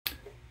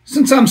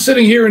Since I'm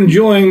sitting here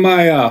enjoying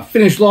my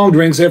finished long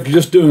drinks after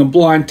just doing a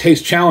blind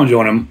taste challenge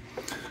on them,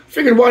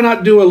 figured why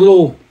not do a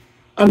little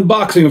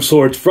unboxing of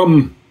sorts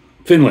from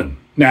Finland.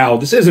 Now,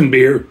 this isn't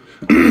beer,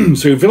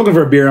 so if you're looking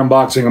for a beer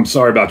unboxing, I'm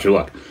sorry about your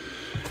luck.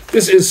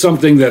 This is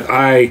something that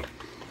I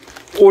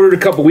ordered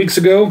a couple weeks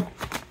ago.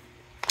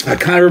 I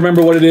kind of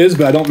remember what it is,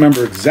 but I don't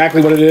remember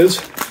exactly what it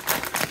is.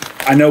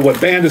 I know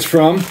what band it's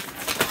from.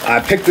 I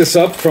picked this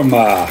up from,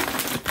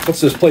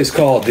 what's this place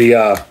called?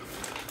 The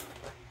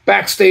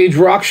Backstage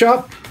Rock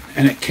Shop,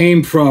 and it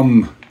came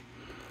from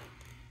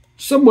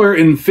somewhere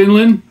in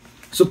Finland.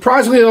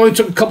 Surprisingly, it only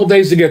took a couple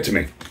days to get to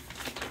me.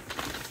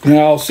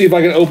 Now, I'll see if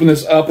I can open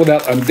this up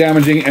without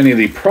damaging any of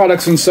the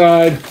products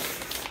inside.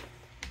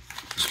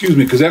 Excuse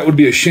me, because that would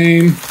be a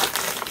shame.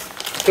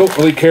 Don't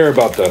really care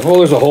about the... Oh,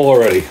 there's a hole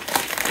already.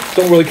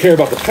 Don't really care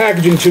about the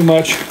packaging too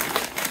much.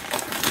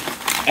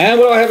 And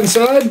what do I have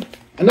inside?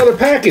 Another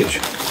package.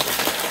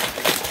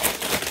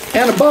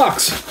 And a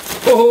box.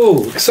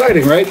 Whoa,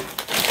 exciting, right?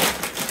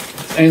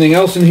 Anything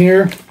else in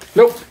here?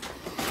 Nope.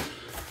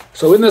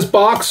 So in this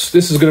box,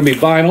 this is going to be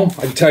vinyl.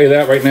 I can tell you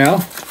that right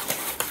now.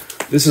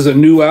 This is a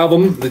new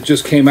album that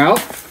just came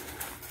out.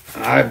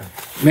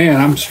 Man,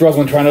 I'm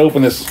struggling trying to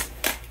open this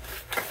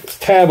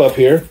tab up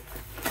here.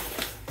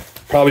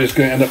 Probably just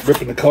going to end up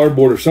ripping the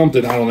cardboard or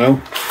something. I don't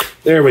know.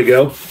 There we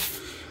go.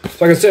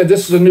 So like I said,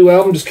 this is a new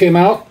album, just came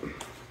out.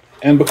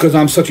 And because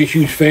I'm such a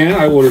huge fan,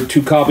 I ordered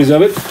 2 copies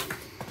of it.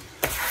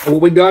 And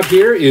what we got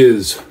here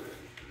is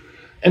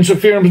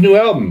Ensiferum's new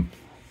album,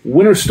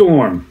 Winter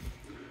Storm.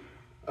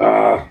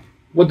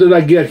 What did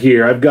I get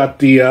here? I've got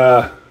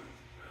the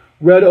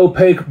red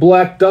opaque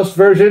black dust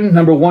version,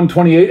 number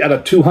 128 out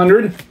of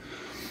 200.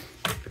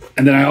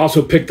 And then I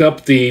also picked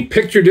up the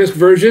picture disc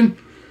version,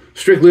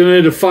 strictly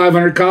limited to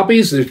 500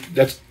 copies.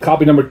 That's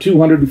copy number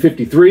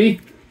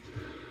 253.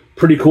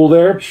 Pretty cool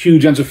there.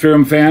 Huge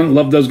Ensiferum fan.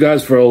 Loved those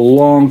guys for a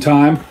long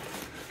time.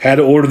 Had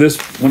to order this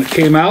when it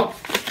came out.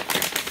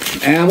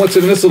 And what's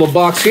in this little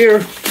box here?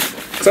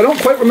 Because I don't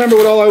quite remember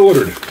what all I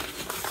ordered.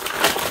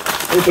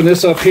 Open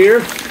this up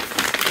here.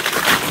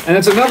 And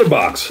it's another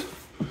box.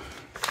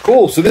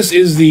 Cool. So this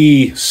is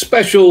the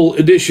special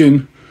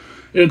edition.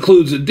 It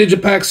includes a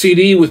Digipack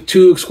CD with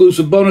 2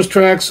 exclusive bonus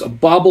tracks, a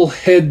bobble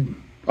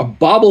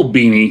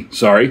beanie,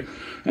 an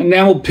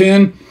enamel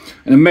pin,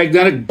 and a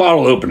magnetic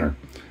bottle opener.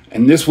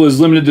 And this was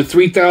limited to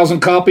 3,000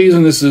 copies,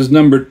 and this is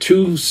number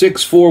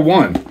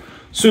 2641.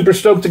 Super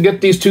stoked to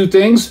get these 2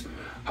 things.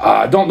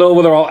 I don't know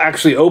whether I'll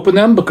actually open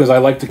them because I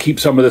like to keep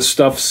some of this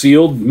stuff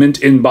sealed,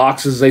 mint in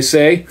boxes, they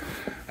say.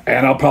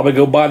 And I'll probably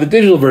go buy the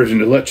digital version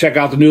to check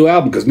out the new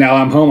album because now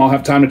I'm home, I'll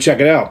have time to check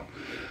it out.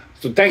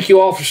 So thank you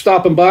all for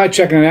stopping by,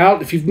 checking it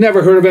out. If you've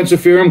never heard of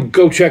Ensiferum,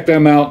 go check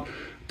them out.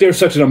 They're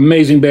such an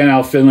amazing band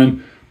out of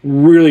Finland.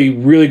 Really,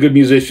 really good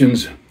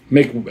musicians,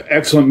 make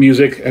excellent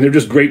music, and they're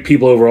just great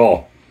people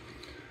overall.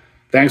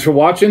 Thanks for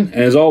watching, and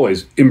as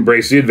always,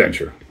 embrace the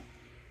adventure.